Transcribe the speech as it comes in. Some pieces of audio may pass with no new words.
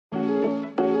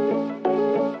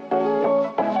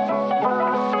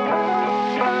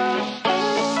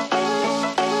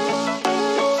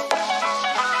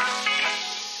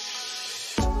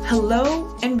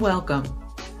welcome.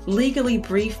 Legally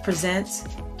Brief presents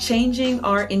Changing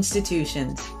Our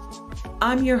Institutions.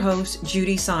 I'm your host,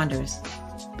 Judie Saunders.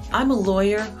 I'm a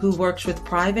lawyer who works with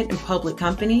private and public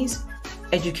companies,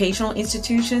 educational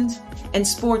institutions, and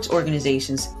sports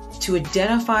organizations to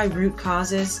identify root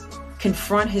causes,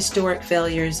 confront historic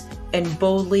failures, and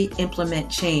boldly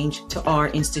implement change to our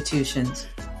institutions.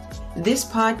 This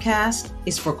podcast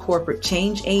is for corporate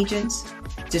change agents,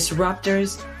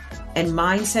 disruptors, and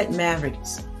mindset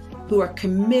mavericks who are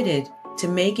committed to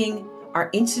making our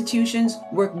institutions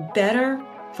work better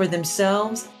for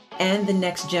themselves and the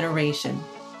next generation.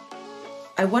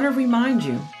 I want to remind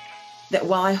you that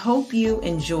while I hope you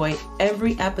enjoy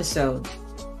every episode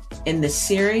in the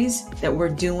series that we're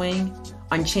doing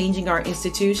on changing our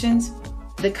institutions,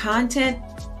 the content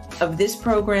of this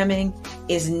programming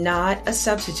is not a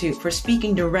substitute for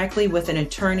speaking directly with an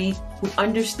attorney who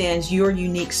understands your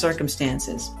unique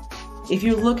circumstances. If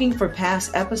you're looking for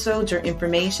past episodes or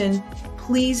information,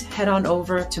 please head on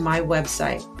over to my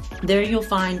website. There you'll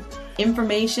find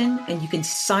information and you can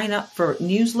sign up for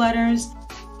newsletters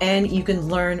and you can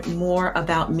learn more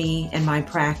about me and my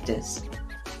practice.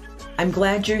 I'm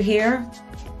glad you're here.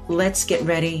 Let's get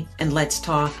ready and let's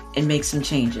talk and make some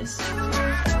changes.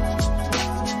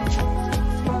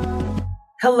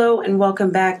 Hello and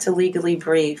welcome back to Legally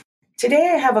Brief.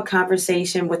 Today I have a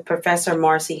conversation with Professor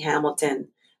Marci Hamilton,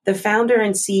 the founder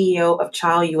and CEO of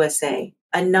Child USA,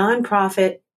 a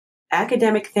nonprofit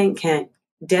academic think tank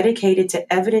dedicated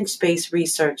to evidence-based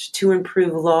research to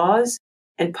improve laws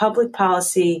and public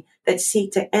policy that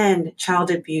seek to end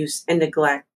child abuse and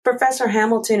neglect. Professor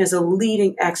Hamilton is a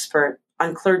leading expert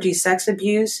on clergy sex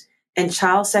abuse and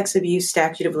child sex abuse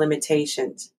statute of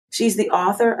limitations. She's the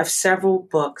author of several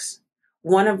books,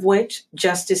 one of which,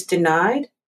 Justice Denied,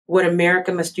 What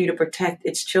America Must Do to Protect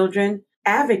Its Children,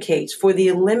 advocates for the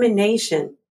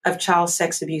elimination of child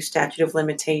sex abuse statute of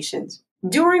limitations.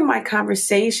 During my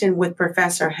conversation with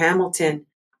Professor Hamilton,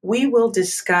 we will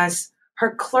discuss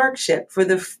her clerkship for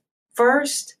the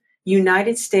first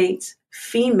United States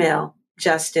female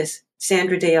Justice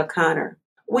Sandra Day O'Connor.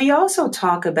 We also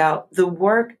talk about the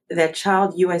work that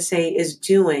Child USA is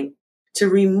doing to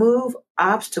remove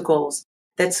obstacles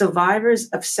that survivors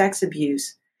of sex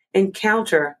abuse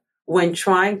encounter when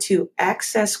trying to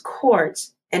access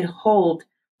courts and hold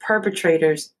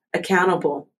perpetrators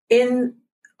accountable. In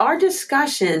our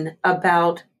discussion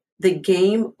about the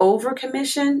Game Over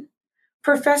Commission,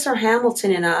 Professor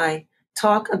Hamilton and I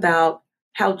talk about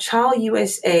how Child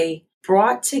USA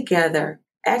brought together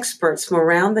experts from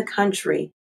around the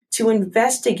country to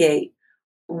investigate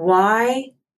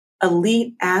why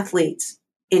elite athletes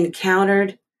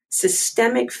encountered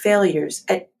systemic failures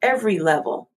at every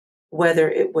level, whether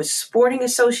it was sporting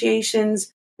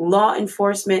associations, law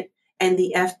enforcement, and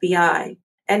the FBI,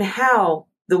 and how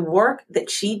the work that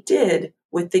she did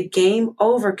with the Game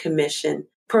Over Commission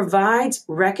provides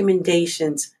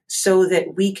recommendations so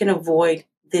that we can avoid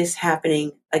this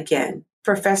happening again.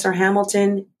 Professor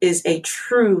Hamilton is a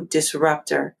true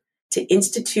disruptor to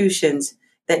institutions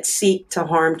that seek to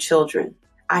harm children.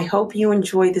 I hope you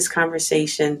enjoy this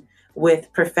conversation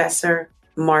with Professor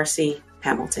Marci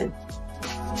Hamilton.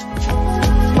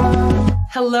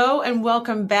 Hello and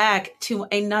welcome back to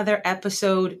another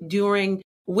episode during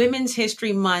Women's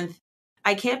History Month.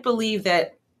 I can't believe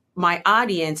that my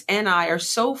audience and I are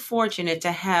so fortunate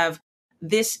to have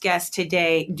this guest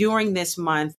today during this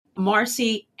month,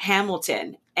 Marci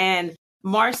Hamilton. And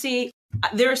Marci,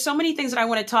 there are so many things that I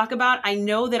want to talk about. I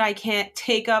know that I can't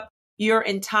take up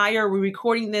we're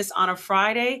recording this on a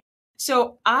Friday.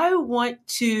 So I want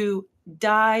to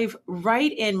dive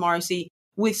right in, Marci,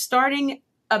 with starting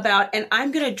about, and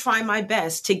I'm going to try my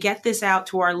best to get this out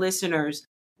to our listeners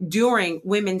during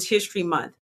Women's History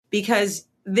Month, because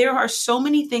there are so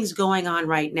many things going on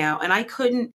right now. And I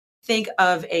couldn't think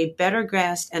of a better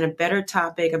guest and a better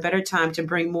topic, a better time to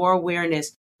bring more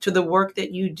awareness to the work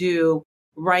that you do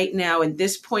right now in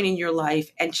this point in your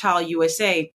life and Child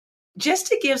USA. Just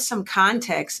to give some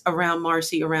context around,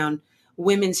 Marci, around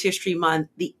Women's History Month,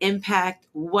 the impact,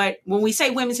 when we say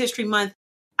Women's History Month,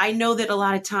 I know that a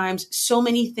lot of times so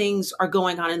many things are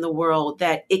going on in the world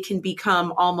that it can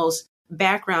become almost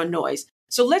background noise.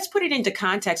 So let's put it into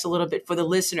context a little bit for the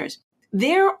listeners.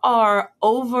 There are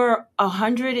over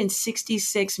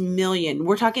 166 million,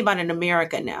 we're talking about in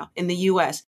America now, in the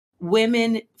US,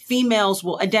 females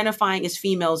identifying as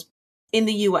females in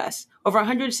the US, over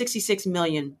 166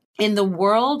 million. In the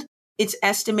world, it's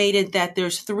estimated that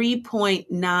there's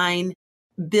 3.9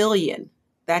 billion.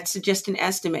 That's just an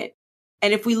estimate.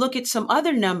 And if we look at some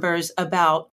other numbers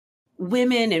about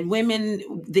women,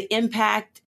 the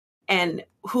impact and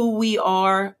who we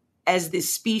are as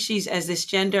this species, as this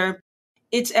gender,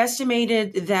 it's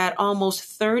estimated that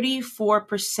almost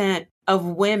 34% of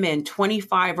women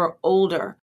 25 or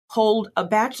older hold a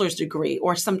bachelor's degree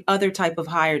or some other type of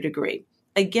higher degree.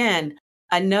 Again,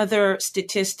 another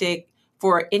statistic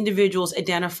for individuals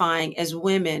identifying as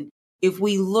women. If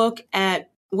we look at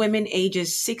women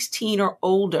ages 16 or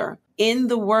older in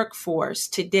the workforce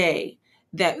today,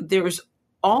 that there's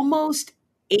almost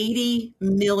 80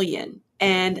 million.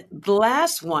 And the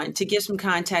last one, to give some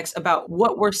context about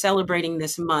what we're celebrating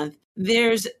this month,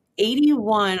 there's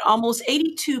 81, almost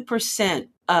 82%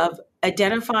 of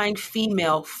identifying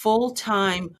female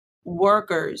full-time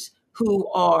workers who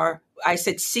are, I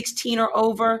said 16 or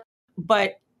over,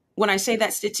 but when I say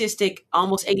that statistic,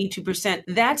 almost 82%,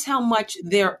 that's how much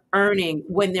they're earning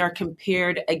when they're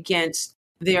compared against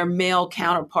their male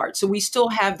counterparts. So we still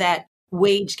have that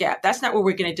wage gap. That's not what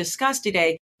we're going to discuss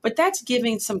today, but that's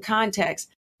giving some context.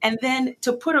 And then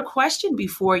to put a question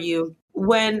before you,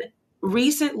 when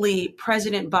recently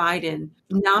President Biden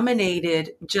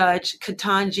nominated Judge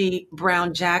Ketanji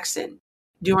Brown Jackson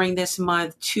during this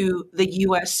month to the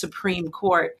U.S. Supreme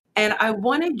Court, and I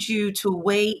wanted you to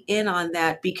weigh in on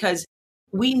that because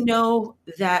we know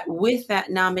that with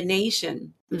that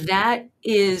nomination, that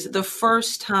is the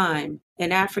first time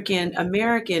an African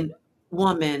American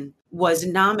woman was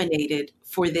nominated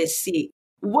for this seat.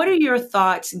 What are your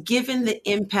thoughts given the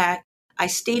impact? I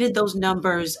stated those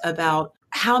numbers about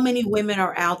how many women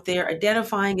are out there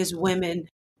identifying as women.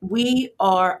 We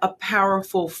are a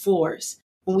powerful force.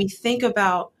 When we think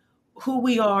about who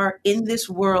we are in this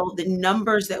world, the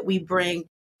numbers that we bring,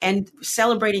 and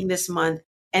celebrating this month,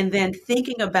 and then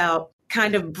thinking about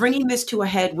kind of bringing this to a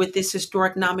head with this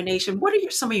historic nomination. What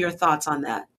are some of your thoughts on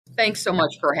that? Thanks so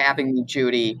much for having me,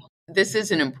 Judy. This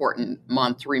is an important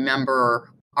month to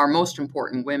remember our most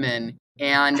important women,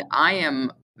 and I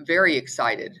am very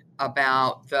excited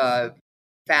about the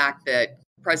fact that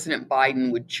President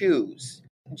Biden would choose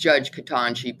Judge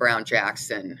Ketanji Brown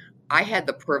Jackson. I had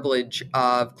the privilege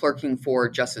of clerking for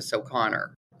Justice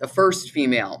O'Connor, the first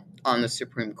female on the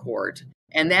Supreme Court.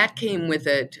 And that came with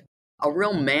it a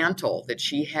real mantle that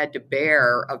she had to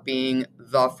bear of being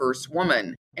the first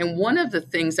woman. And one of the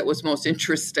things that was most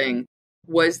interesting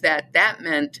was that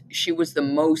meant she was the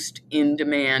most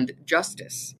in-demand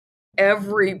justice.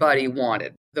 Everybody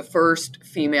wanted the first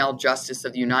female justice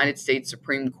of the United States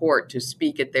Supreme Court to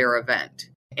speak at their event.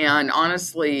 And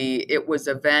honestly, it was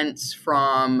events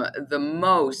from the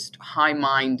most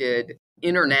high-minded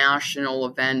international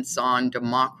events on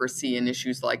democracy and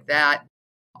issues like that,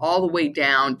 all the way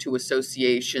down to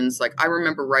associations. Like I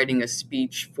remember writing a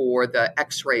speech for the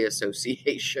X-Ray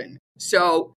Association.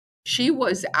 So she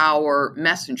was our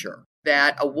messenger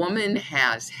that a woman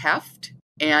has heft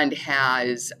and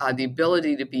has the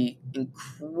ability to be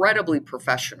incredibly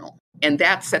professional. And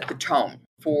that set the tone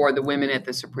for the women at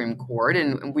the Supreme Court.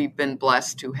 And we've been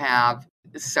blessed to have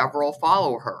several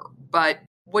follow her. But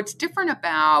what's different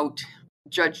about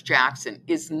Judge Jackson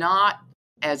is not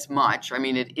as much. I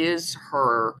mean, it is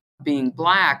her being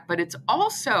Black, but it's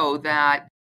also that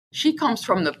she comes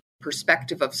from the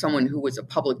perspective of someone who was a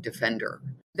public defender.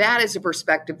 That is a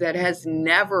perspective that has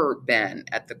never been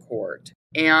at the court.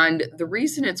 And the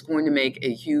reason it's going to make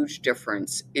a huge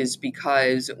difference is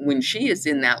because when she is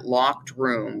in that locked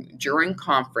room during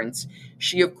conference,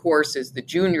 she, of course, is the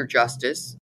junior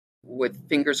justice, with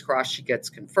fingers crossed she gets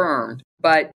confirmed,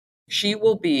 but she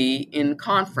will be in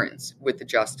conference with the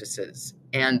justices.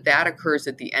 And that occurs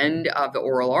at the end of the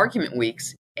oral argument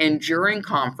weeks. And during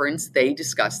conference, they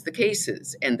discuss the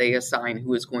cases and they assign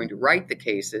who is going to write the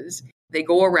cases. They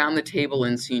go around the table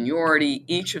in seniority.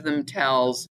 Each of them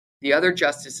tells the other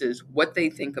justices what they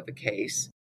think of a case.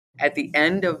 At the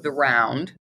end of the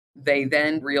round, they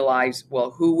then realize,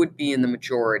 well, who would be in the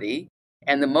majority?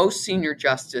 And the most senior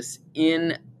justice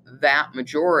in that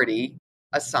majority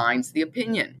assigns the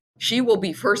opinion. She will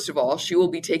be, first of all, she will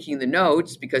be taking the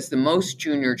notes because the most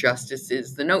junior justice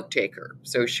is the note taker.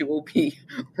 So she will be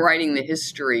writing the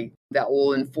history that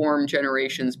will inform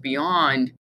generations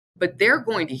beyond. But they're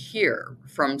going to hear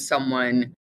from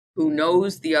someone who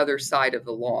knows the other side of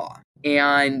the law.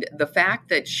 And the fact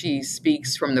that she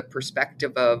speaks from the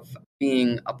perspective of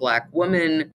being a Black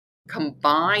woman,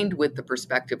 combined with the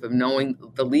perspective of knowing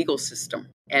the legal system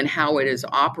and how it is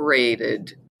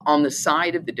operated on the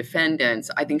side of the defendants,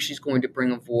 I think she's going to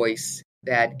bring a voice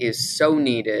that is so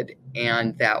needed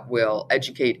and that will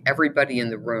educate everybody in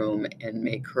the room and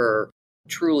make her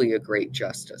truly a great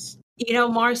justice. You know,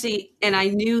 Marci, and I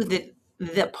knew that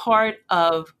the part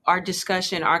of our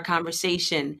discussion, our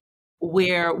conversation,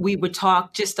 where we would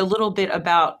talk just a little bit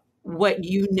about what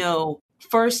you know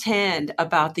firsthand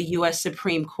about the U.S.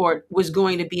 Supreme Court was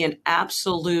going to be an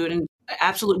absolute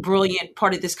brilliant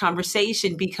part of this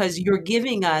conversation, because you're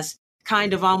giving us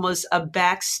kind of almost a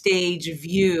backstage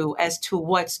view as to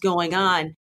what's going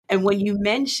on. And when you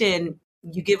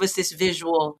give us this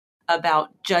visual about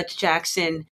Judge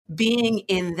Jackson being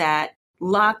in that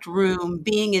locked room,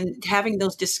 having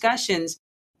those discussions,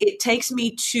 it takes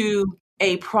me to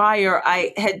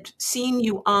I had seen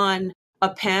you on a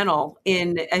panel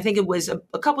I think it was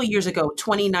a couple of years ago,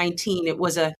 2019. It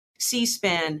was a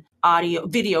C-SPAN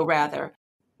video rather,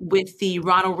 with the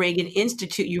Ronald Reagan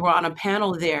Institute. You were on a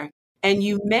panel there. And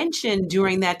you mentioned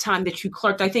during that time that you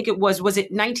clerked, I think was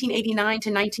it 1989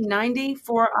 to 1990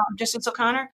 for Justice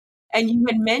O'Connor? And you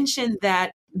had mentioned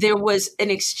that there was an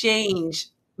exchange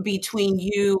between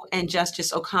you and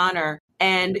Justice O'Connor,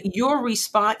 and your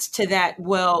response to that,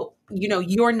 well,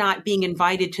 you're not being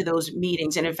invited to those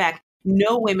meetings. And in fact,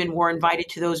 no women were invited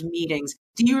to those meetings.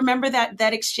 Do you remember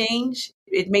that exchange?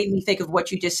 It made me think of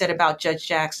what you just said about Judge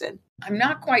Jackson. I'm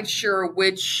not quite sure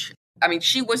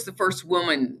she was the first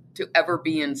woman to ever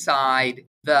be inside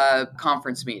the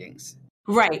conference meetings.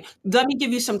 Right. Let me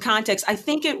give you some context. I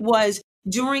think it was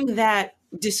during that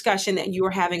discussion that you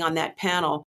were having on that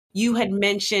panel, you had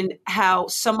mentioned how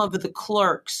some of the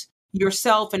clerks,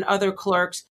 yourself and other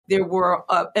clerks, there were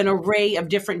an array of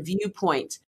different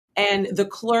viewpoints. And the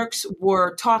clerks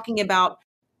were talking about,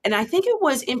 and I think it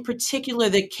was in particular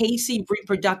the Casey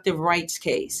reproductive rights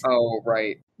case. Oh,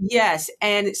 right. Yes.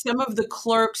 And some of the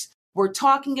clerks were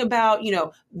talking about,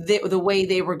 the way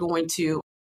they were going to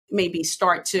maybe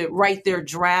start to write their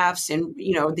drafts and,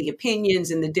 the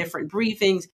opinions and the different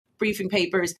briefing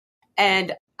papers.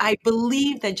 And I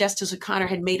believe that Justice O'Connor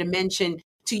had made a mention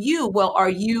to you. Well, are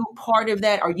you part of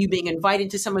that? Are you being invited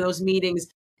to some of those meetings?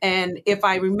 And if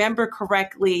I remember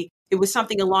correctly, it was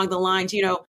something along the lines,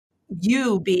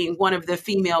 you being one of the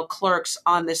female clerks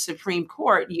on the Supreme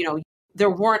Court, there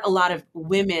weren't a lot of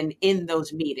women in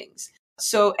those meetings.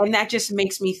 So, and that just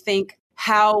makes me think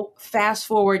how fast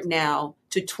forward now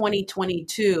to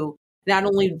 2022, not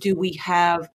only do we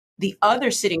have the other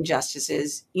sitting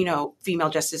justices, female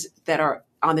justices that are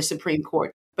on the Supreme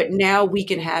Court, but now we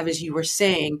can have, as you were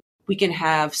saying, we can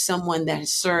have someone that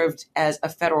has served as a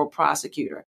federal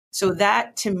prosecutor. So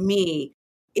that to me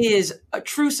is a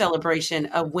true celebration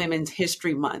of Women's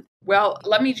History Month. Well,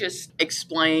 let me just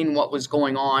explain what was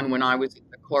going on when I was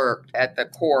the clerk at the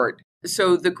court.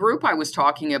 So the group I was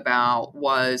talking about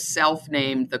was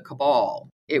self-named the Cabal.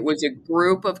 It was a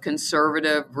group of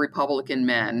conservative Republican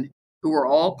men who were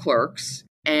all clerks.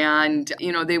 And,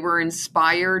 they were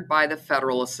inspired by the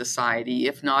Federalist Society,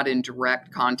 if not in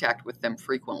direct contact with them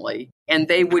frequently. And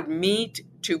they would meet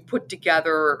to put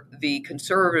together the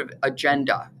conservative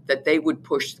agenda that they would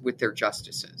push with their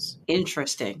justices.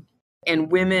 Interesting.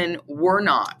 And women were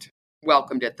not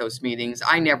welcomed at those meetings.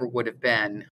 I never would have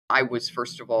been. I was,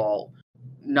 first of all,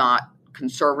 not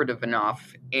conservative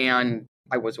enough, and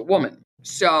I was a woman.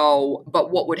 So,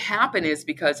 but what would happen is,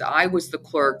 because I was the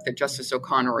clerk that Justice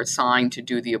O'Connor assigned to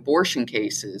do the abortion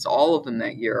cases, all of them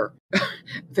that year,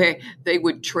 they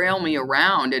would trail me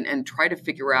around and try to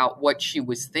figure out what she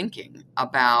was thinking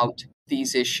about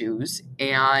these issues.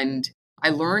 And I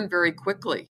learned very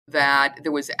quickly that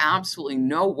there was absolutely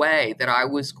no way that I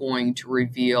was going to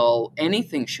reveal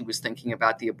anything she was thinking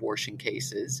about the abortion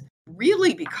cases,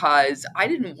 really because I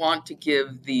didn't want to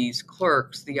give these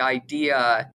clerks the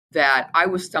idea that I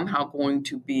was somehow going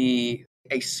to be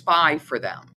a spy for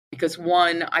them. Because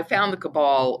one, I found the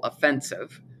Cabal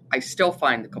offensive. I still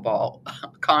find the Cabal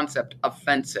concept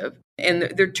offensive. And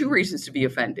there are two reasons to be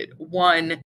offended.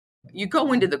 One, you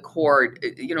go into the court,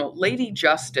 Lady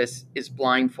Justice is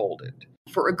blindfolded.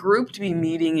 For a group to be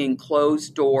meeting in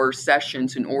closed door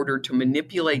sessions in order to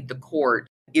manipulate the court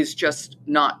is just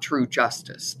not true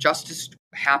justice. Justice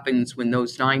happens when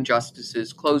those 9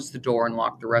 justices close the door and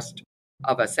lock the rest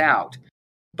of us out.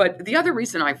 But the other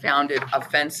reason I found it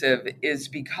offensive is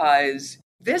because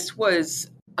this was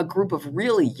a group of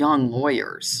really young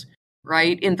lawyers,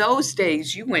 right? In those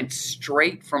days, you went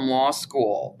straight from law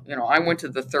school. I went to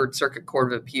the Third Circuit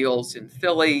Court of Appeals in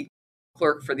Philly,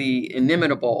 clerk for the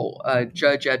inimitable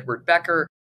Judge Edward Becker,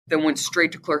 then went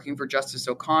straight to clerking for Justice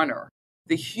O'Connor.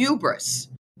 The hubris,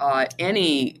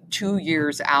 any 2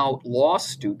 years out law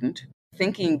student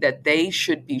thinking that they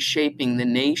should be shaping the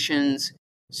nation's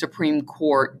Supreme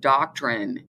Court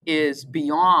doctrine, is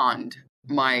beyond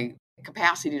my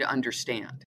capacity to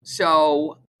understand.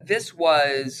 So this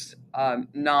was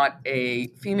not a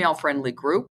female-friendly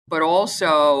group, but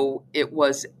also it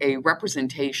was a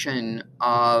representation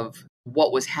of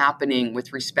what was happening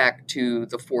with respect to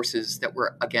the forces that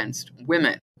were against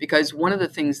women. Because one of the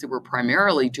things that we're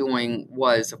primarily doing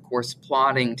was, of course,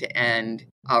 plotting to end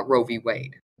Roe v.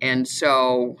 Wade. And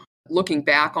so looking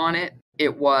back on it,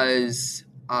 it was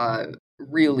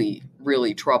really,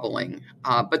 really troubling.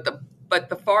 But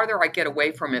the farther I get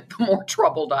away from it, the more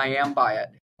troubled I am by it.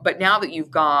 But now that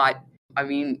you've got,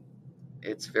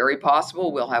 it's very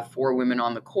possible we'll have 4 women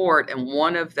on the court, and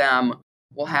one of them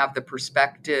will have the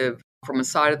perspective from a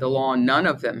side of the law none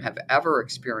of them have ever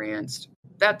experienced.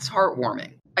 That's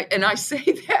heartwarming. And I say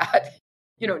that,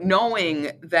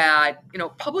 knowing that,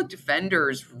 public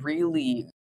defenders really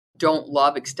don't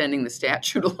love extending the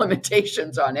statute of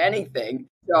limitations on anything.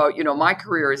 So, my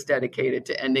career is dedicated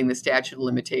to ending the statute of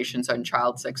limitations on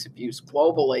child sex abuse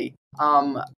globally.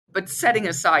 But setting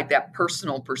aside that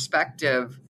personal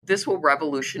perspective, this will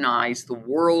revolutionize the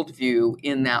worldview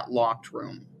in that locked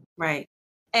room. Right.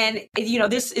 And,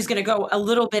 this is going to go a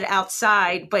little bit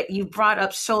outside, but you brought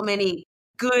up so many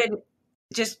good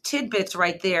just tidbits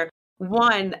right there.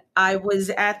 One, I was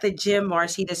at the gym,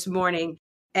 Marci, this morning,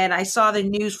 and I saw the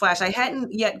news flash. I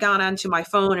hadn't yet gone onto my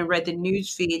phone and read the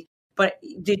news feed, but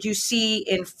did you see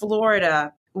in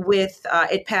Florida with,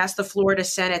 it passed the Florida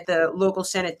Senate, the local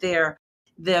Senate there,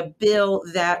 the bill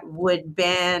that would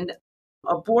ban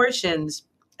abortions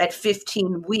at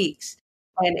 15 weeks.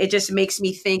 And it just makes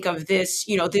me think of this,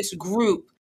 this group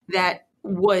that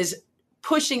was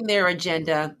pushing their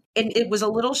agenda. And it was a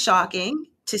little shocking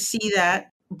to see that.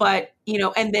 But,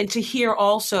 and then to hear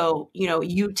also,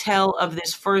 you tell of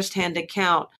this firsthand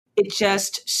account, it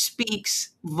just speaks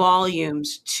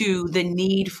volumes to the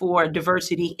need for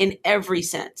diversity in every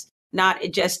sense, not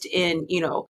just in,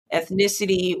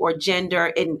 ethnicity or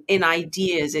gender, in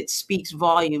ideas. It speaks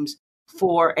volumes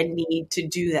for a need to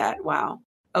do that. Wow.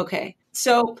 Okay.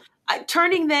 So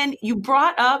turning then, you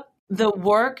brought up the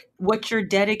work, what you're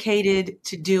dedicated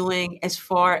to doing as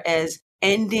far as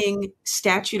ending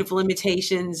statute of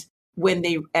limitations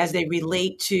as they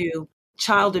relate to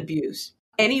child abuse.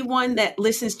 Anyone that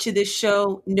listens to this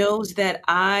show knows that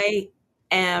I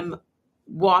am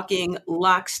walking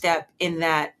lockstep in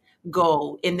that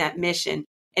goal, in that mission.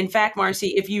 In fact,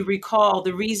 Marci, if you recall,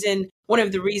 one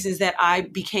of the reasons that I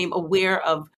became aware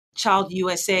of Child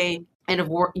USA and of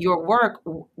your work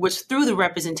was through the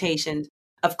representation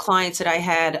of clients that I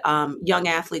had, young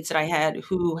athletes that I had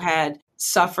who had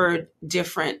suffered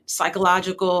different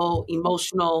psychological,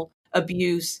 emotional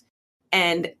abuse.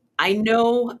 And I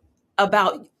know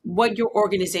about what your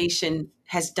organization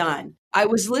has done. I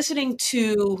was listening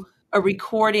to a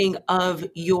recording of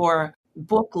your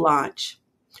book launch,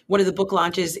 one of the book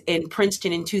launches in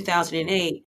Princeton in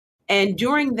 2008. And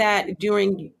during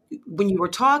when you were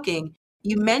talking,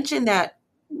 you mentioned that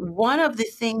one of the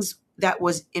things that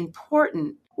was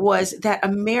important was that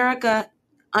America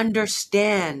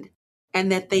understand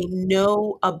and that they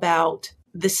know about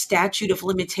the statute of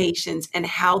limitations and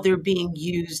how they're being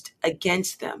used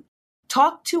against them.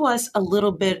 Talk to us a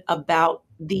little bit about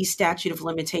these statute of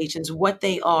limitations, what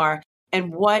they are,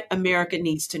 and what America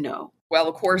needs to know. Well,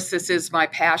 of course, this is my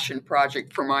passion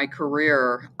project for my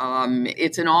career.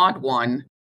 It's an odd one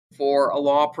for a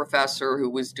law professor who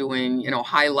was doing,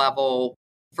 high-level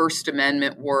First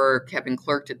Amendment work, having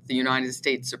clerked at the United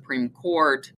States Supreme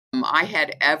Court. I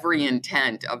had every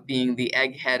intent of being the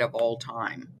egghead of all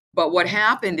time. But what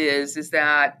happened is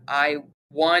that I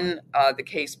won the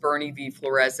case Bernie v.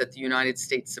 Flores at the United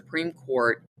States Supreme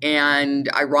Court. And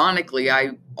ironically,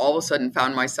 I all of a sudden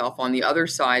found myself on the other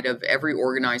side of every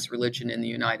organized religion in the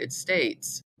United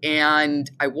States. And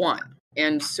I won.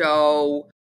 And so,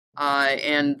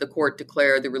 and the court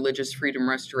declared the Religious Freedom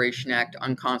Restoration Act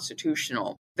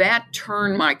unconstitutional. That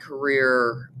turned my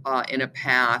career in a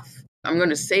path. I'm going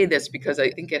to say this because I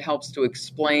think it helps to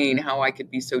explain how I could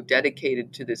be so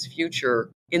dedicated to this future.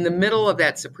 In the middle of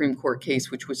that Supreme Court case,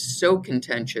 which was so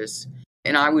contentious,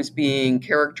 and I was being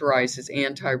characterized as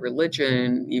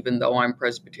anti-religion, even though I'm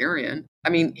Presbyterian.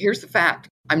 Here's the fact.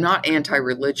 I'm not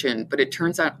anti-religion, but it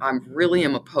turns out I really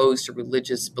am opposed to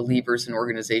religious believers and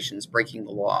organizations breaking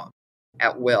the law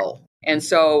at will. And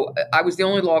so I was the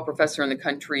only law professor in the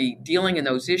country dealing in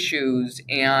those issues,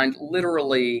 and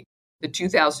literally the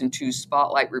 2002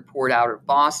 Spotlight report out of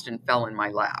Boston fell in my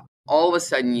lap. All of a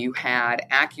sudden, you had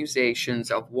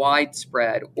accusations of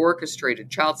widespread,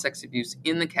 orchestrated child sex abuse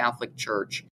in the Catholic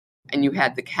Church, and you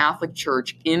had the Catholic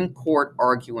Church in court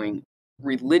arguing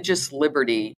religious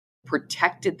liberty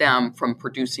protected them from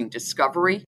producing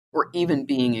discovery or even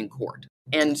being in court.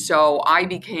 And so I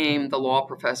became the law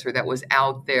professor that was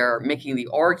out there making the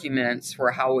arguments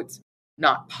for how it's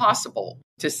not possible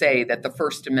to say that the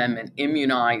First Amendment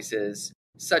immunizes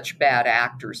such bad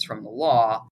actors from the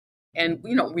law. And,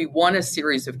 we won a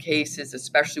series of cases,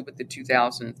 especially with the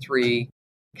 2003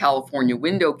 California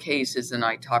window cases. And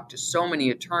I talked to so many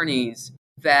attorneys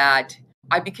that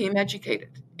I became educated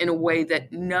in a way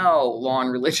that no law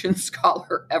and religion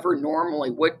scholar ever normally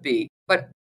would be. But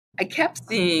I kept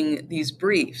seeing these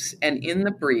briefs, and in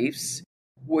the briefs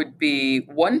would be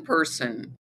one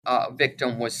person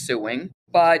victim was suing.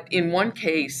 But in one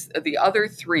case, the other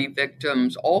three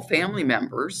victims, all family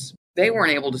members, they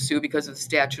weren't able to sue because of the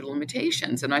statute of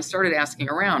limitations. And I started asking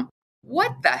around,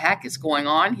 what the heck is going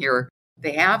on here?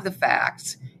 They have the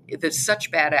facts. There's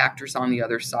such bad actors on the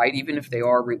other side, even if they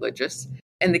are religious,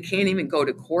 and they can't even go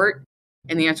to court.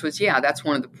 And the answer was, yeah, that's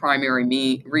one of the primary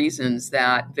reasons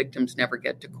that victims never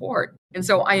get to court. And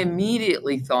so I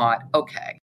immediately thought,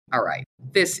 okay, all right,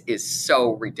 this is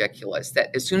so ridiculous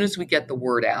that as soon as we get the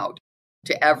word out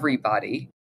to everybody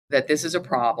that this is a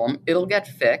problem, it'll get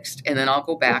fixed, and then I'll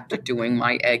go back to doing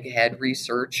my egghead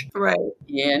research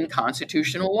in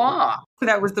constitutional law.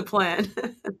 That was the plan.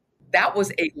 That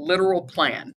was a literal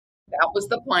plan. That was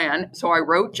the plan. So I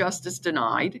wrote Justice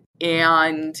Denied,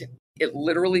 and it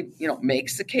literally,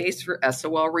 makes the case for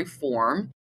SOL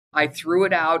reform. I threw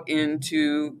it out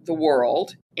into the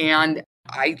world, and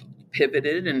I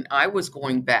pivoted, and I was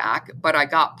going back, but I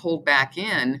got pulled back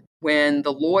in when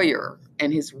the lawyer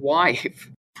and his wife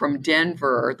from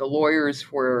Denver, the lawyers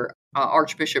for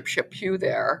Archbishop Chaput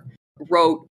there,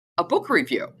 wrote a book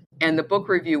review. And the book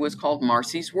review was called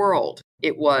Marci's World.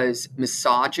 It was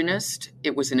misogynist.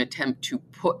 It was an attempt to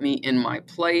put me in my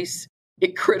place.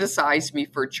 It criticized me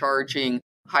for charging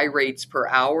high rates per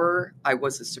hour. I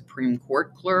was a Supreme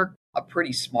Court clerk, a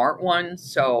pretty smart one.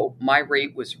 So my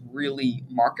rate was really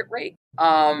market rate.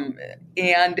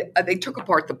 And they took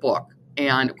apart the book.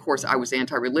 And of course, I was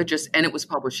anti-religious, and it was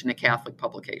published in a Catholic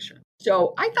publication.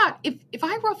 So I thought, if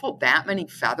I ruffled that many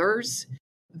feathers,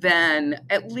 then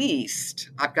at least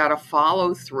I've got to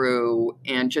follow through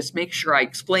and just make sure I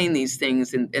explain these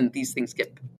things, and these things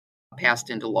get passed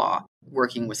into law.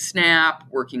 Working with SNAP,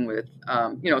 working with,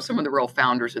 some of the real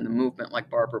founders in the movement like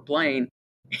Barbara Blaine.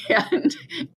 And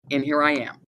here I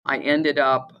am. I ended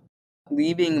up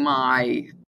leaving my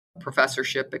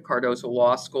professorship at Cardozo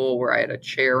Law School, where I had a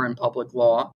chair in public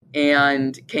law,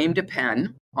 and came to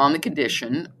Penn on the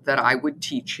condition that I would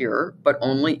teach here, but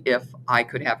only if I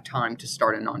could have time to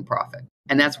start a nonprofit.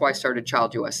 And that's why I started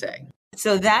Child USA.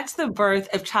 So that's the birth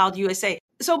of Child USA.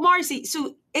 So Marci,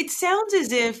 so it sounds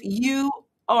as if you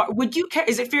are,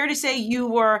 is it fair to say you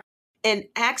were an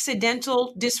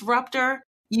accidental disruptor?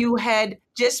 You had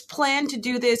just planned to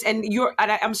do this, and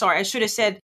I'm sorry, I should have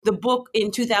said the book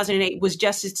in 2008 was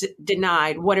Justice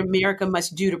Denied, What America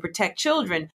Must Do to Protect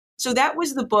Children. So that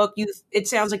was the book. It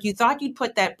sounds like you thought you'd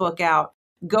put that book out,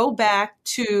 go back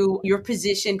to your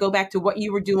position, go back to what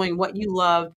you were doing, what you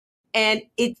loved. And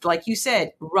it, like you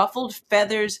said, ruffled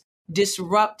feathers,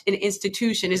 disrupt an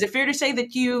institution. Is it fair to say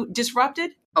that you disrupted?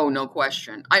 Oh, no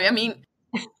question. I mean,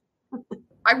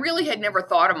 I really had never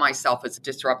thought of myself as a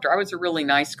disruptor. I was a really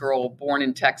nice girl, born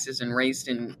in Texas and raised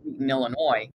in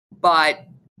Illinois. But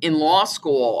in law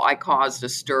school, I caused a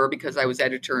stir because I was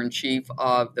editor-in-chief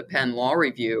of the Penn Law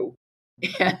Review.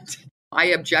 And I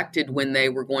objected when they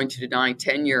were going to deny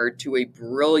tenure to a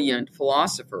brilliant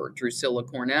philosopher, Drusilla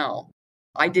Cornell.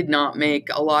 I did not make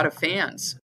a lot of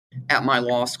fans at my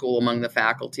law school among the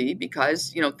faculty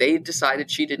because, they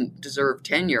decided she didn't deserve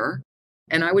tenure.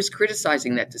 And I was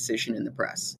criticizing that decision in the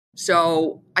press.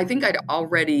 So I think I'd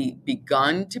already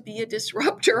begun to be a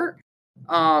disruptor.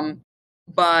 I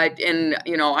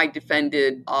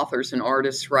defended authors and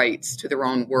artists' rights to their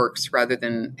own works rather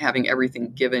than having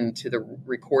everything given to the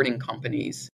recording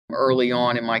companies early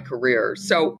on in my career.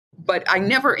 But I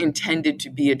never intended to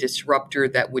be a disruptor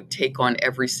that would take on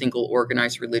every single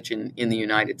organized religion in the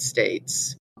United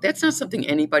States. That's not something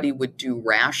anybody would do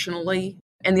rationally.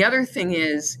 And the other thing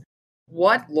is,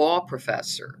 what law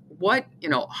professor, what,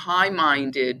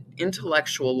 high-minded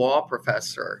intellectual law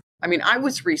professor? I mean, I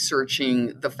was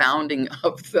researching the founding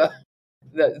of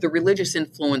the religious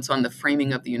influence on the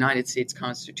framing of the United States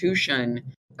Constitution.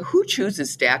 Who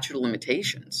chooses statute of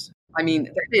limitations? I mean,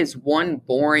 that is one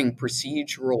boring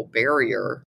procedural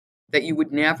barrier that you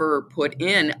would never put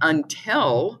in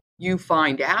until you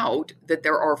find out that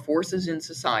there are forces in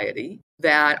society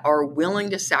that are willing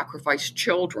to sacrifice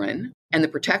children and the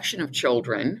protection of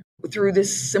children through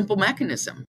this simple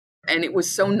mechanism. And it was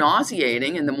so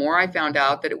nauseating. And the more I found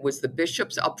out that it was the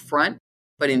bishops up front,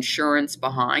 but insurance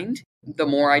behind, the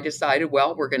more I decided,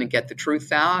 well, we're going to get the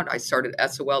truth out. I started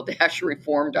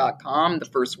sol-reform.com, the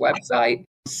first website,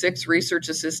 6 research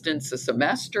assistants a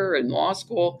semester in law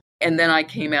school. And then I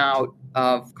came out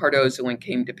of Cardozo and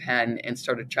came to Penn and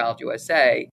started Child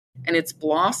USA. And it's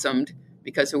blossomed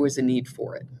because there was a need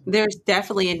for it. There's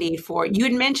definitely a need for it. You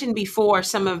had mentioned before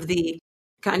some of the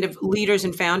kind of leaders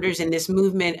and founders in this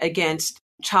movement against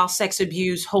child sex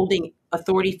abuse, holding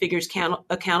authority figures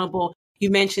accountable. You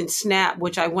mentioned SNAP,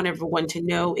 which I want everyone to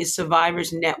know is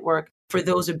Survivors Network for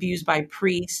those abused by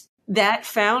priests. That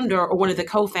founder, or one of the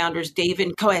co-founders,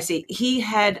 David Coessy, he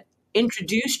had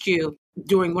introduced you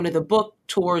during one of the book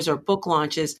tours or book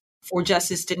launches for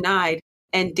Justice Denied.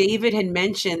 And David had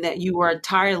mentioned that you were a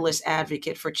tireless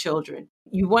advocate for children.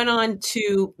 You went on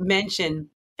to mention,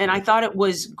 and I thought it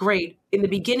was great, in the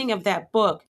beginning of that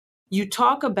book, you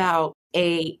talk about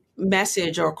a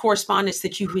message or correspondence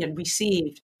that you had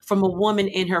received from a woman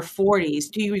in her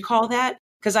 40s. Do you recall that?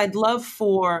 Because I'd love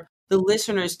for the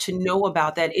listeners to know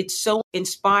about that. It's so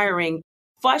inspiring,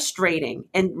 frustrating,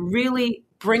 and really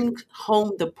brings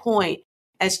home the point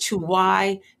as to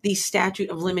why these statute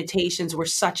of limitations were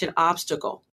such an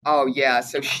obstacle. Oh, yeah.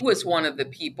 So she was one of the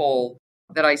people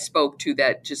that I spoke to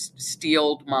that just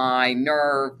steeled my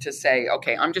nerve to say,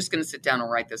 okay, I'm just going to sit down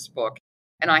and write this book.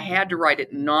 And I had to write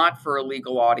it not for a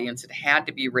legal audience. It had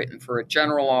to be written for a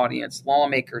general audience,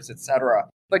 lawmakers, etc.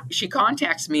 But she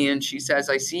contacts me and she says,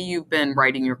 I see you've been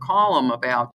writing your column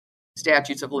about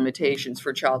statutes of limitations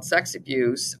for child sex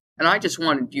abuse. And I just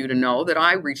wanted you to know that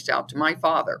I reached out to my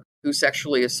father, who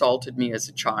sexually assaulted me as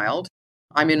a child.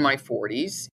 I'm in my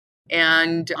 40s.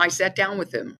 And I sat down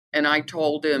with him and I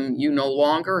told him, you no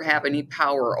longer have any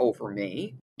power over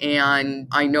me. And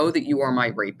I know that you are my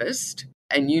rapist.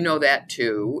 And you know that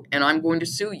too. And I'm going to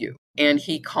sue you. And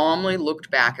he calmly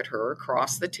looked back at her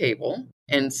across the table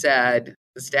and said,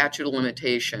 the statute of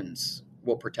limitations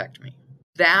will protect me.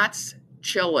 That's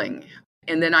chilling.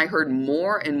 And then I heard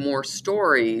more and more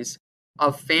stories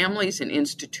of families and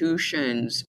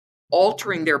institutions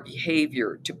altering their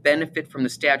behavior to benefit from the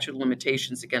statute of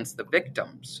limitations against the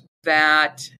victims,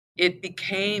 that it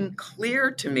became clear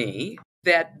to me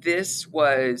that this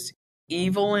was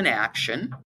evil in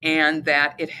action and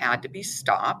that it had to be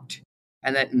stopped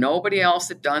and that nobody else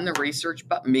had done the research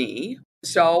but me.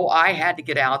 So I had to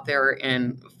get out there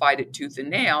and fight it tooth and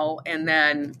nail. And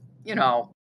then,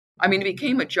 it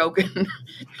became a joke.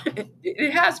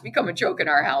 It has become a joke in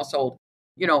our household.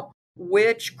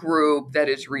 Which group that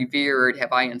is revered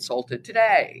have I insulted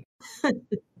today? My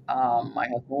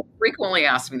husband will frequently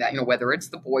ask me that, whether it's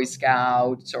the Boy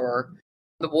Scouts or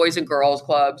the Boys and Girls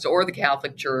Clubs or the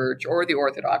Catholic Church or the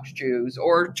Orthodox Jews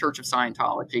or Church of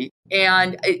Scientology.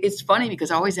 And it's funny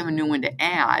because I always have a new one to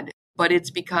add, but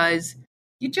it's because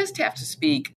you just have to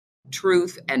speak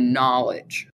truth and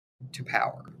knowledge to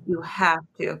power. You have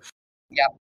to. Yep,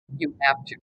 you have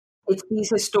to. It's these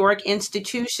historic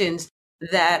institutions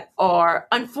that are,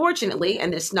 unfortunately,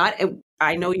 and it's not,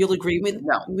 I know you'll agree with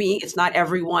me, it's not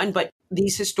everyone, but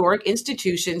these historic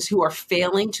institutions who are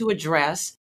failing to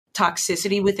address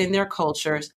toxicity within their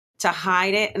cultures, to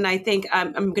hide it. And I think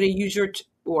I'm going to use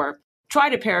or try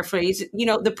to paraphrase,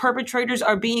 the perpetrators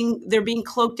they're being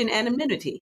cloaked in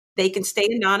anonymity. They can stay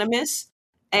anonymous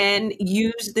and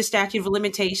use the statute of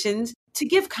limitations to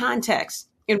give context.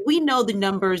 And we know the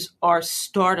numbers are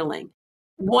startling.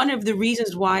 Another one of the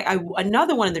reasons why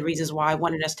I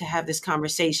wanted us to have this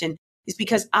conversation is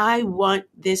because I want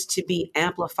this to be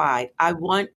amplified. I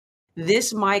want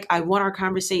our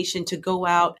conversation to go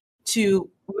out to,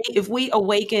 if we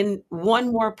awaken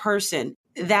one more person,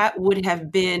 that would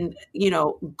have been,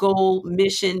 goal,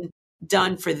 mission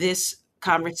done for this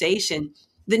conversation.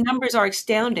 The numbers are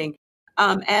astounding.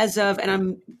 And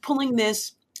I'm pulling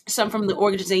some from the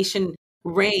organization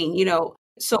RAIN,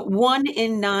 so 1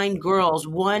 in 9 girls,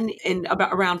 1 in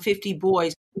around 50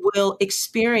 boys will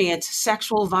experience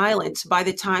sexual violence by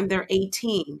the time they're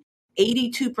 18.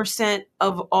 82%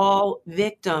 of all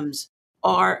victims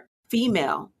are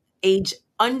female,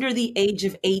 under the age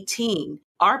of 18.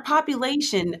 Our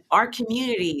population, our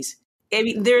communities,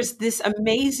 there's this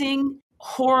amazing,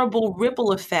 horrible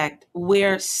ripple effect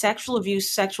where sexual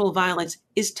abuse, sexual violence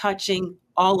is touching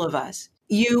all of us.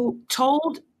 You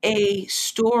told a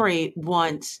story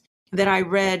once that I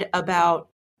read about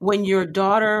when your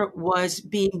daughter was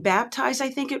being baptized, I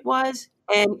think it was,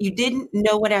 and you didn't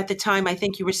know it at the time. I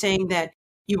think you were saying that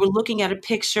you were looking at a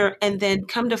picture and then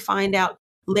come to find out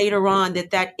later on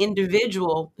that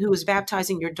individual who was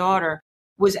baptizing your daughter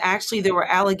there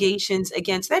were allegations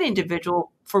against that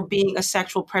individual for being a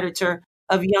sexual predator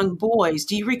of young boys.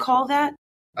 Do you recall that?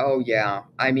 Oh, yeah.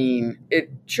 It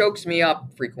chokes me up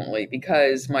frequently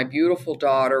because my beautiful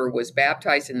daughter was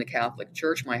baptized in the Catholic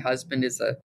Church. My husband is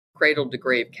a cradle to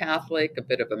grave Catholic, a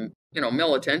bit of a,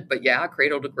 militant, but yeah,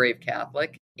 cradle to grave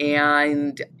Catholic.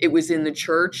 And it was in the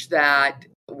church that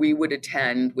we would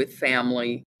attend with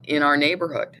family in our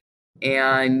neighborhood.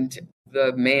 And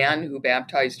the man who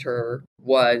baptized her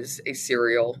was a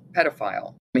serial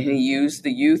pedophile. He used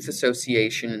the youth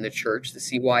association in the church, the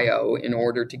CYO, in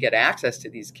order to get access to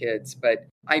these kids. But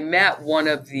I met one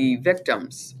of the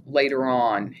victims later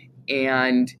on,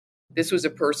 and this was a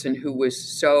person who was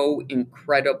so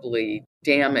incredibly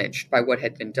damaged by what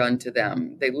had been done to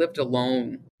them. They lived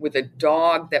alone with a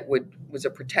dog that was a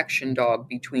protection dog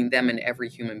between them and every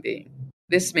human being.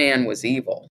 This man was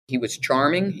evil. He was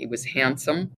charming. He was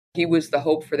handsome. He was the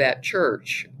hope for that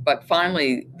church. But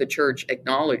finally, the church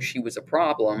acknowledged he was a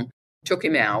problem, took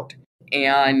him out,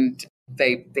 and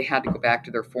they had to go back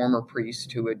to their former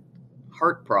priest who had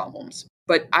heart problems.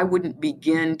 But I wouldn't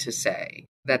begin to say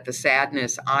that the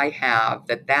sadness I have,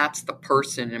 that's the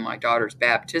person in my daughter's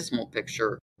baptismal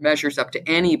picture, measures up to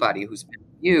anybody who's been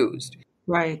abused.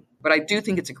 Right. But I do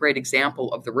think it's a great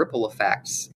example of the ripple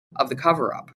effects of the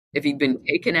cover-up. If he'd been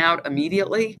taken out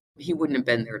immediately, he wouldn't have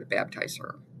been there to baptize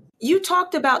her. You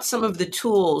talked about some of the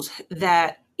tools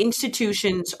that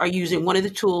institutions are using. One of the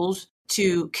tools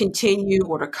to continue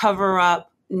or to cover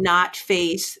up, not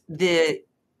face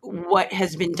what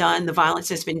has been done, the violence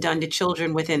that's been done to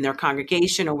children within their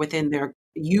congregation or within their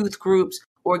youth groups,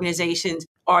 organizations,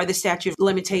 are the statute of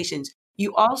limitations.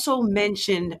 You also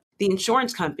mentioned the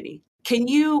insurance company.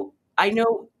 I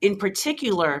know in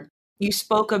particular, you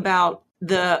spoke about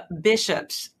the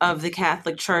bishops of the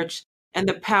Catholic Church and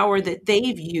the power that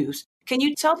they've used. Can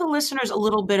you tell the listeners a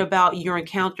little bit about your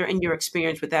encounter and your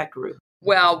experience with that group?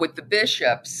 Well, with the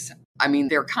bishops,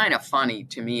 they're kind of funny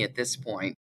to me at this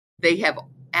point. They have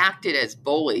acted as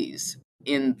bullies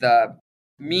in the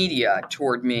media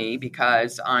toward me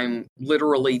because I'm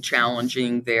literally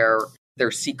challenging their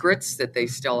secrets that they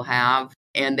still have,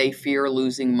 and they fear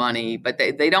losing money, but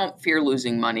they don't fear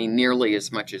losing money nearly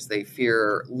as much as they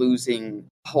fear losing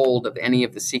hold of any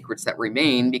of the secrets that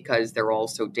remain because they're all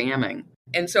so damning.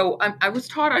 And so I was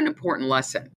taught an important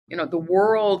lesson. The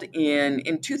world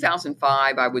in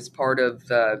 2005, I was part of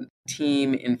the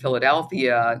team in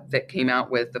Philadelphia that came out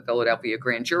with the Philadelphia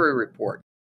Grand Jury Report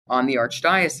on the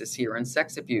Archdiocese here on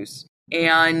sex abuse.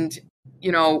 And,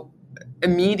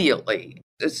 immediately,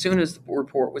 as soon as the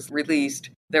report was released,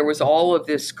 there was all of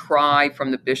this cry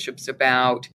from the bishops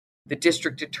about the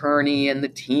district attorney and the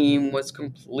team was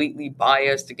completely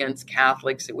biased against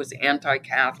Catholics. It was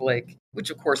anti-Catholic, which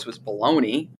of course was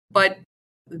baloney. But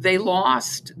they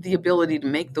lost the ability to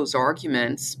make those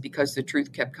arguments because the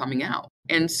truth kept coming out.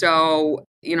 And so,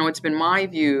 it's been my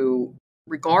view,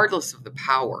 regardless of the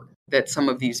power that some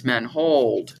of these men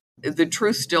hold, the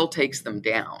truth still takes them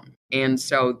down. And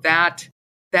so that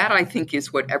I think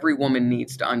is what every woman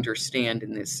needs to understand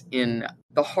in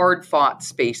the hard-fought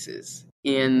spaces,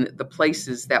 in the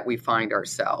places that we find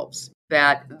ourselves,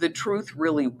 that the truth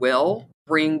really will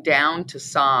bring down to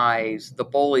size the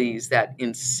bullies that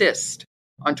insist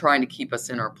on trying to keep us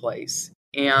in our place.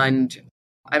 And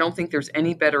I don't think there's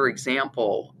any better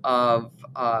example of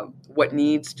what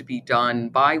needs to be done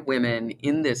by women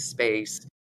in this space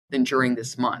than during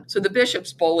this month. So the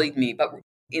bishops bullied me, but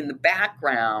in the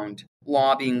background,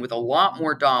 lobbying with a lot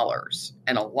more dollars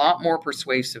and a lot more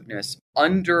persuasiveness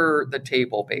under the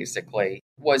table, basically,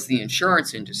 was the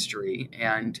insurance industry.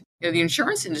 And the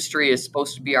insurance industry is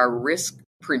supposed to be our risk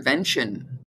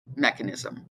prevention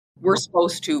mechanism. We're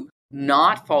supposed to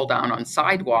not fall down on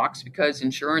sidewalks because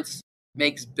insurance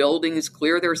makes buildings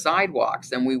clear their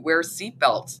sidewalks, and we wear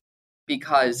seatbelts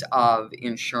because of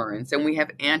insurance, and we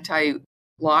have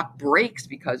anti-lock brakes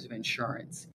because of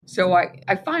insurance. So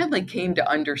I finally came to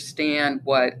understand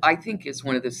what I think is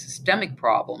one of the systemic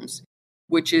problems,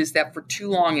 which is that for too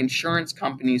long, insurance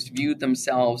companies viewed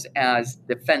themselves as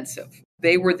defensive.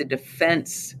 They were the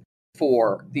defense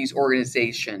for these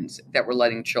organizations that were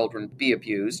letting children be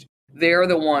abused. They're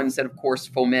the ones that, of course,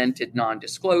 fomented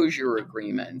non-disclosure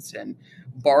agreements and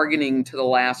bargaining to the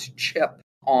last chip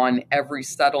on every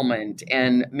settlement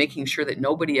and making sure that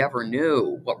nobody ever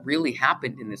knew what really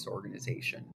happened in this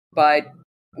organization. But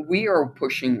we are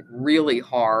pushing really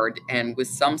hard and with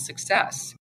some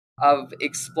success of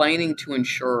explaining to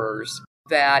insurers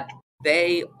that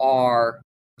they are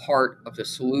part of the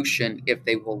solution if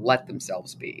they will let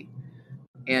themselves be.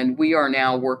 And we are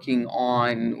now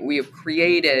we have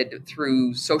created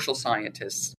through social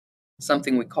scientists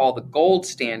something we call the gold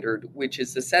standard, which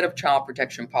is a set of child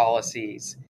protection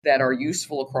policies that are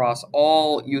useful across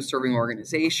all youth-serving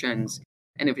organizations.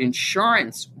 And if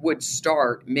insurance would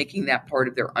start making that part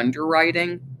of their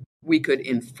underwriting, we could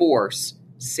enforce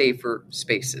safer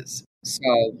spaces.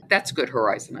 So that's a good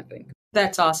horizon, I think.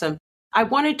 That's awesome. I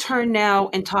want to turn now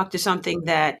and talk to something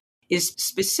that is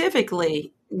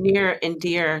specifically near and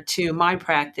dear to my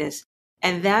practice,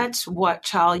 and that's what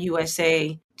Child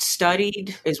USA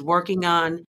studied, is working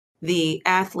on, the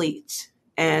athletes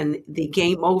and the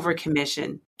Game Over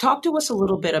Commission. Talk to us a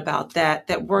little bit about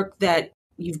that work that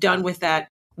you've done with that.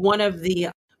 When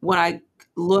I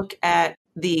look at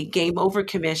the Game Over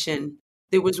Commission,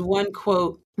 there was one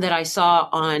quote that I saw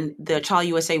on the Child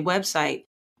USA website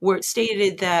where it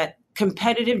stated that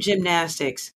competitive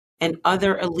gymnastics and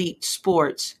other elite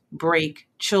sports break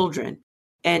children.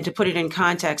 And to put it in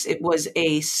context, it was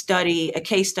a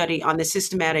case study on the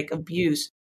systematic abuse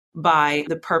by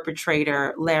the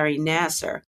perpetrator, Larry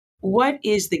Nassar. What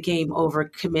is the Game Over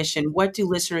Commission? What do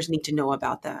listeners need to know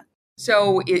about that?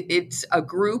 So it's a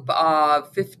group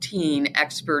of 15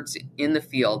 experts in the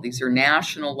field. These are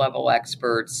national level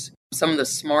experts, some of the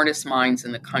smartest minds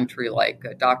in the country, like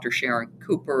Dr. Sharon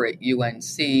Cooper at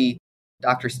UNC,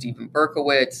 Dr. Stephen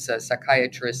Berkowitz, a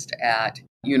psychiatrist at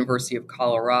University of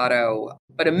Colorado,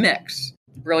 but a mix,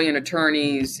 brilliant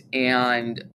attorneys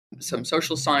and some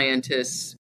social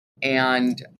scientists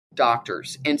and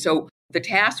doctors. And so the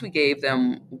task we gave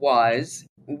them was,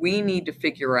 we need to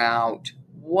figure out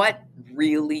what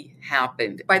really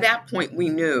happened. By that point, we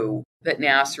knew that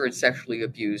Nassar had sexually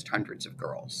abused hundreds of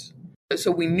girls. So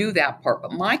we knew that part.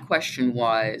 But my question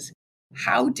was,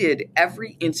 how did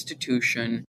every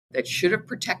institution that should have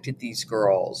protected these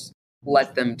girls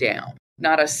let them down?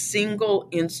 Not a single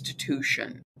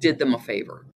institution did them a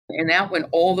favor. And that went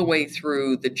all the way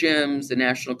through the gyms, the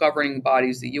national governing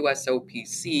bodies, the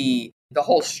USOPC, the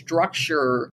whole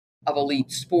structure of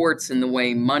elite sports and the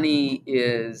way money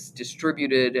is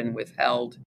distributed and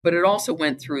withheld. But it also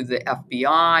went through the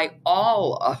FBI.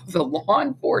 All of the law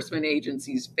enforcement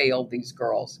agencies failed these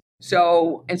girls.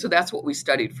 So that's what we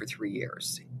studied for 3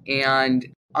 years.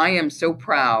 And I am so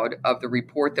proud of the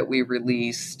report that we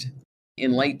released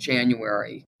in late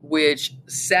January, which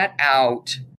set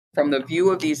out, from the view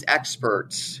of these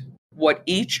experts, what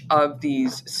each of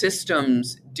these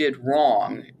systems did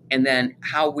wrong, and then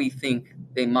how we think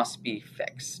they must be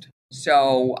fixed.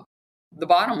 So the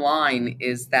bottom line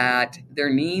is that there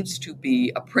needs to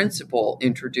be a principle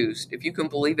introduced. If you can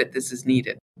believe it, this is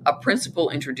needed. A principle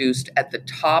introduced at the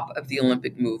top of the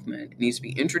Olympic movement. It needs to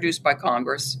be introduced by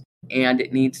Congress, and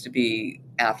it needs to be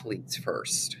athletes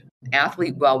first.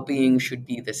 Athlete well-being should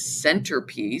be the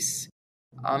centerpiece.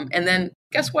 And then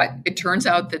guess what? It turns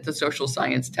out that the social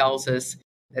science tells us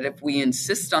that if we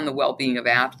insist on the well-being of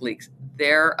athletes,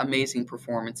 their amazing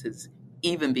performances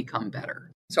even become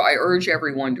better. So I urge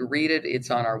everyone to read it.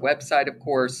 It's on our website, of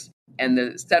course, and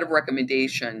the set of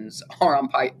recommendations are on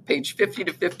page 50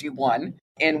 to 51.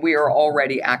 And we are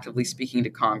already actively speaking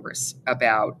to Congress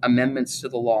about amendments to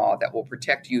the law that will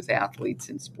protect youth athletes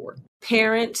in sport.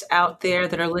 Parents out there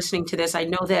that are listening to this, I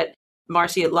know that,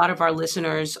 Marci, a lot of our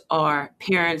listeners are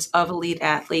parents of elite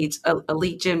athletes,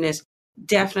 elite gymnasts.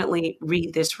 Definitely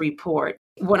read this report.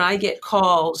 When I get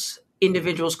calls,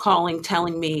 individuals calling,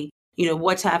 telling me,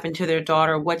 what's happened to their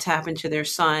daughter, what's happened to their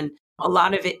son, a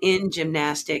lot of it in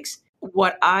gymnastics.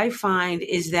 What I find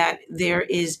is that there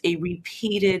is a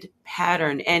repeated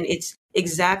pattern, and it's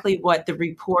exactly what the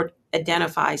report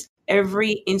identifies.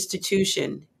 Every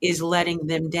institution is letting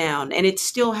them down, and it's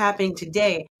still happening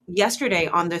today. Yesterday,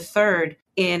 on the 3rd,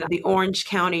 in the Orange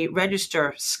County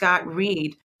Register, Scott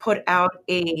Reed put out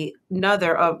a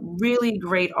really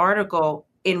great article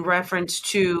in reference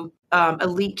to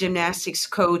elite gymnastics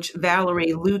coach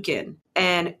Valerie Lukin,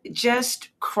 and just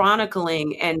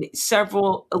chronicling, and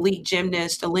several elite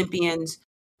gymnasts, Olympians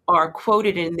are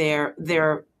quoted in there.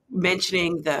 They're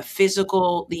mentioning the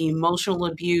physical, the emotional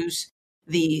abuse,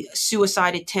 the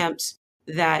suicide attempts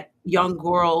that young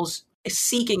girls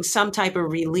seeking some type of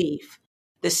relief,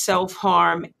 the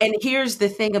self-harm. And here's the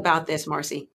thing about this,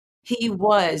 Marci. He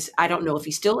was, I don't know if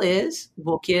he still is,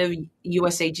 we'll give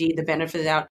USAG the benefit of the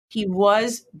doubt, he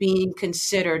was being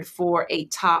considered for a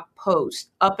top post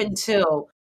up until,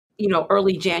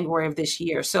 early January of this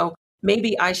year. So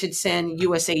maybe I should send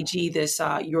USAG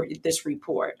this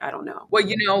report. I don't know.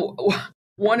 Well,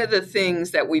 one of the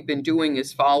things that we've been doing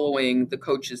is following the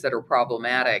coaches that are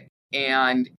problematic.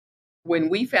 And when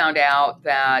we found out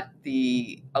that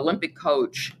the Olympic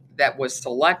coach that was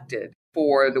selected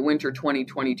for the Winter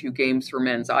 2022 Games for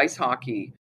men's ice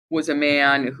hockey was a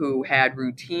man who had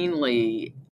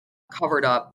routinely covered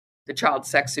up the child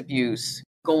sex abuse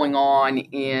going on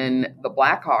in the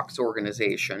Blackhawks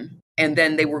organization, and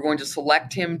then they were going to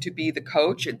select him to be the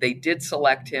coach, and they did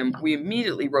select him, we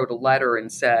immediately wrote a letter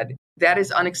and said, that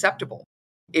is unacceptable.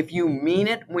 if you mean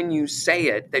it when you say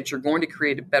it, that you're going to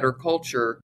create a better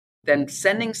culture, then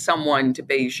sending someone to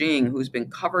Beijing who's been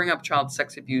covering up child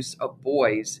sex abuse of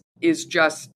boys is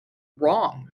just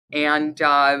wrong. And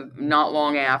not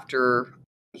long after,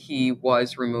 he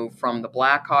was removed from the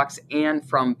Blackhawks and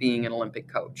from being an Olympic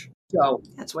coach. So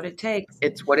that's what it takes.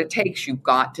 It's what it takes. You've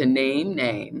got to name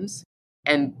names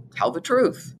and tell the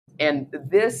truth. And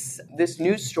this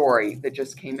news story that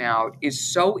just came out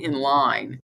is so in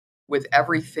line with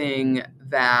everything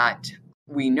that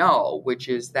we know, which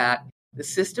is that the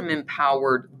system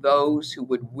empowered those who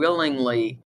would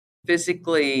willingly,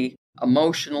 physically,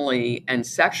 emotionally, and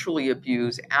sexually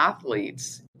abuse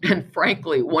athletes. And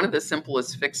frankly, one of the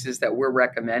simplest fixes that we're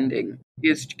recommending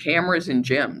is cameras in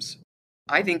gyms.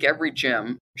 I think every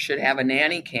gym should have a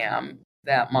nanny cam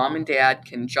that mom and dad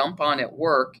can jump on at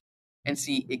work and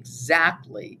see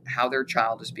exactly how their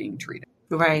child is being treated.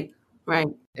 Right.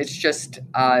 It's just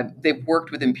they've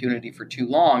worked with impunity for too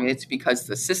long. It's because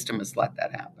the system has let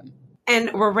that happen.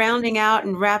 And we're rounding out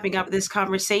and wrapping up this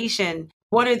conversation.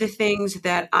 One of the things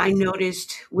that I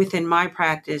noticed within my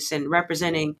practice and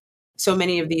representing so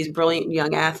many of these brilliant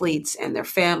young athletes and their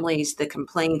families, the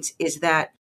complaints, is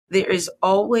that there is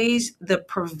always the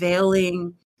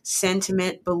prevailing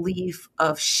sentiment, belief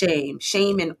of shame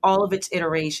in all of its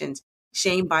iterations,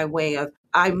 shame by way of,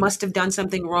 I must have done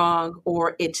something wrong,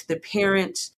 or it's the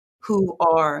parents who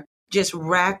are just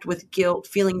racked with guilt,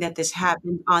 feeling that this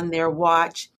happened on their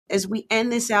watch. As we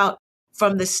end this out,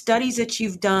 from the studies that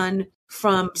you've done,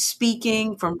 from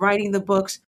speaking, from writing the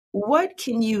books, what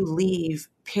can you leave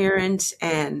parents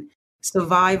and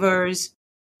survivors,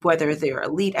 whether they're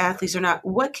elite athletes or not,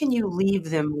 what can you leave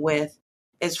them with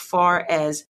as far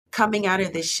as coming out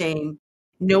of this shame,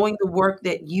 knowing the work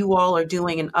that you all are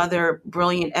doing and other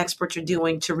brilliant experts are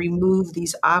doing to remove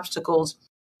these obstacles?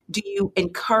 Do you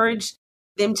encourage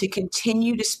them to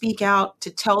continue to speak out,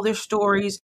 to tell their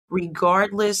stories,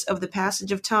 regardless of the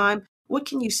passage of time? What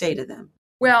can you say to them?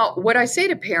 Well, what I say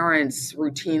to parents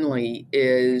routinely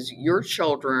is your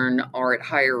children are at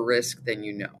higher risk than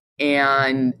you know,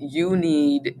 and you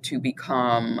need to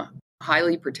become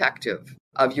highly protective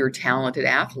of your talented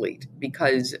athlete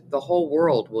because the whole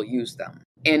world will use them.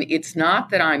 And it's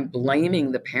not that I'm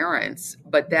blaming the parents,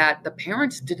 but that the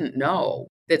parents didn't know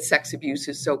that sex abuse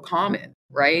is so common,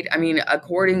 right? I mean,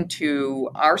 according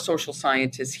to our social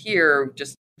scientists here,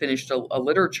 just finished a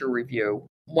literature review,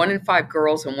 1 in 5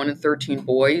 girls and 1 in 13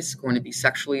 boys going to be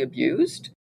sexually abused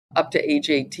up to age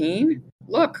 18.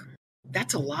 Look,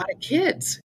 that's a lot of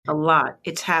kids. A lot.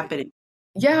 It's happening.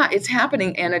 Yeah, it's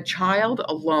happening. And a child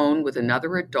alone with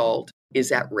another adult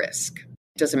is at risk.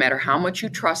 It doesn't matter how much you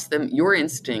trust them. Your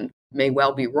instinct may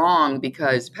well be wrong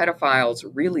because pedophiles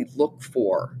really look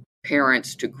for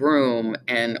parents to groom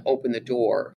and open the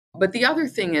door. But the other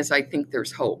thing is, I think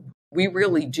there's hope. We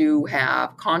really do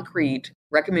have concrete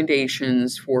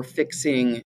recommendations for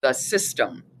fixing the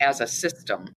system as a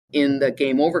system in the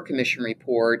Game Over Commission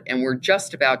report. And we're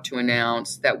just about to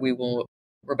announce that we're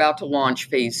about to launch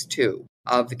phase 2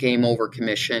 of the Game Over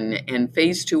Commission. And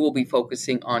phase 2 will be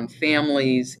focusing on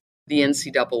families, the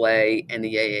NCAA, and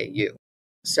the AAU.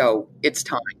 So it's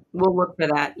time. We'll look for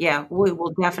that. Yeah, we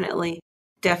will definitely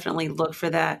look for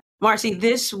that. Marci,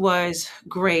 this was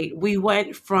great. We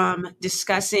went from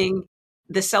discussing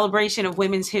the celebration of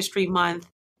Women's History Month,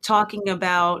 talking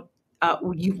about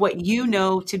what you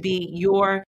know to be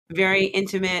your very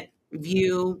intimate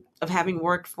view of having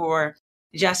worked for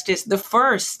Justice, the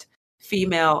first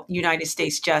female United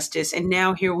States Justice. And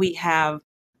now here we have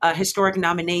a historic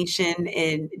nomination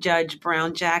in Judge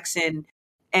Brown Jackson.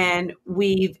 And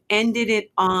we've ended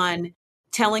it on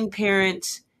telling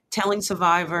parents, telling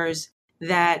survivors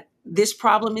that this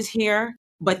problem is here,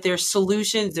 but there's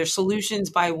solutions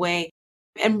by way,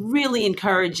 and really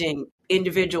encouraging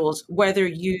individuals, whether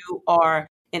you are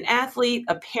an athlete,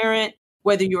 a parent,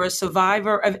 whether you're a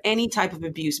survivor of any type of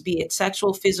abuse, be it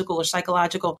sexual, physical, or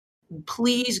psychological,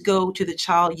 please go to the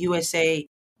Child USA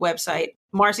website.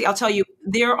 Marci, I'll tell you,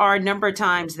 there are a number of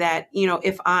times that,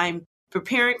 if I'm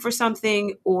preparing for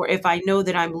something, or if I know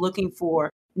that I'm looking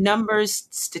for numbers,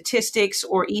 statistics,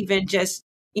 or even just,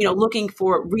 looking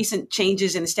for recent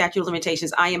changes in the statute of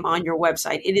limitations, I am on your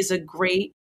website. It is a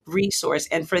great resource.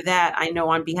 And for that, I know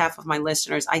on behalf of my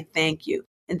listeners, I thank you.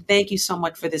 And thank you so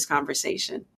much for this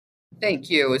conversation. Thank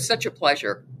you. It's such a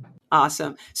pleasure.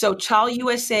 Awesome. So Child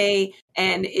USA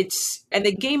and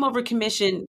the Game Over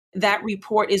Commission, that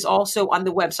report is also on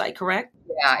the website, correct?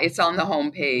 Yeah, it's on the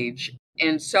homepage.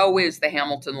 And so is the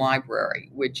Hamilton Library,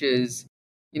 which is,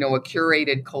 a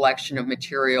curated collection of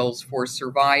materials for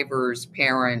survivors,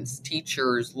 parents,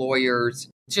 teachers, lawyers.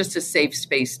 It's just a safe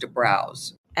space to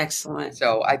browse. Excellent.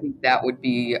 So I think that would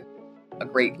be a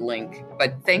great link.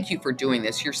 But thank you for doing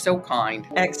this. You're so kind.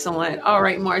 Excellent. All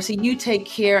right, Marci, you take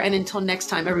care. And until next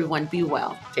time, everyone, be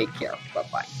well. Take care.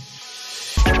 Bye-bye.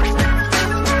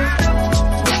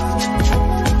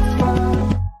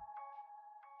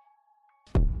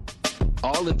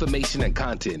 All information and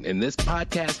content in this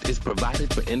podcast is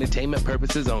provided for entertainment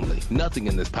purposes only. Nothing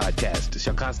in this podcast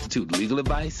shall constitute legal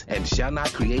advice and shall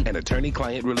not create an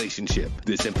attorney-client relationship.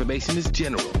 This information is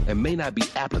general and may not be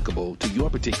applicable to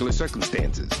your particular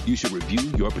circumstances. You should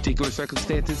review your particular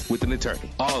circumstances with an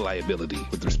attorney. All liability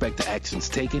with respect to actions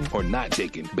taken or not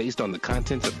taken based on the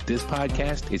contents of this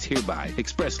podcast is hereby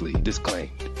expressly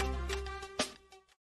disclaimed.